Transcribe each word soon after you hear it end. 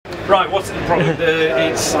Right, what's the product?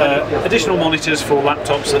 It's additional monitors for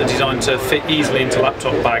laptops that are designed to fit easily into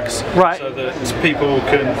laptop bags, right, so that people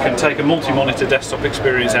can take a multi-monitor desktop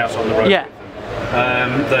experience out on the road. Yeah.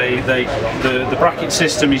 The bracket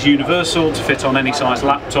system is universal to fit on any size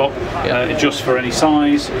laptop, adjusts for any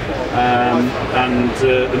size, and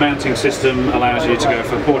the mounting system allows you to go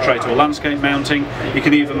for portrait or landscape mounting. You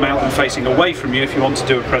can even mount them facing away from you if you want to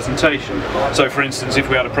do a presentation. So for instance, if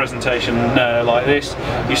we had a presentation like this,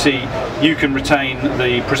 you see you can retain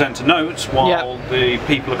the presenter notes while the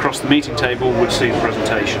people across the meeting table would see the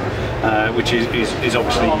presentation, which is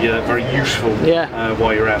obviously very useful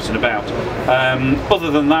while you're out and about. Other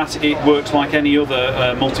than that, it works like any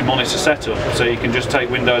other multi-monitor setup, so you can just take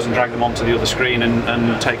windows and drag them onto the other screen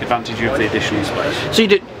and take advantage of the additional space. So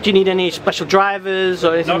do you need any special drivers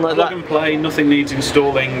or anything like that? Plug and play, nothing needs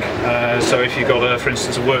installing, so if you've got, for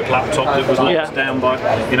instance, a work laptop that was locked down by,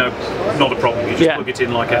 not a problem, you just plug it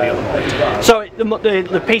in like any other monitor. So the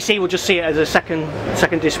PC will just see it as a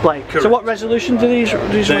second display. Correct. So what resolution do these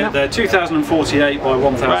run at? They're 2048 by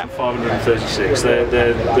 1536,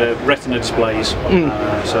 they're Retina displays.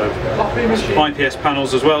 So IPS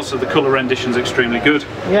panels as well, so the colour rendition is extremely good.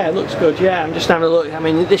 Yeah, it looks good. Yeah, I'm just having a look.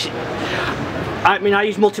 I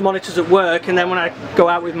use multi-monitors at work, and then when I go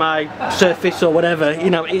out with my Surface or whatever,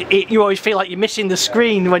 you always feel like you're missing the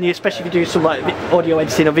screen when especially if you do some like audio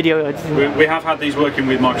editing or video editing. We have had these working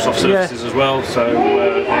with Microsoft Surfaces as well, so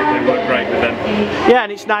they work great with them. Yeah,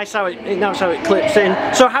 and it's nice how it clips in.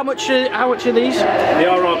 So how much are these? The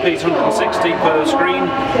RRP is 160 per screen.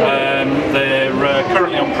 They're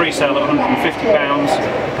currently on pre-sale at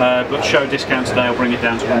 £150, but show discount today will bring it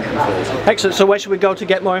down to 140. Excellent. So where should we go to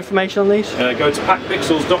get more information on these? Go to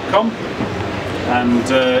PackedPixels.com, and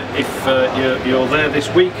if you're there this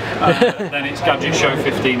week, then it's Gadget Show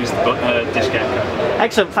 15 is the discount code.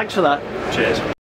 Excellent. Thanks for that. Cheers.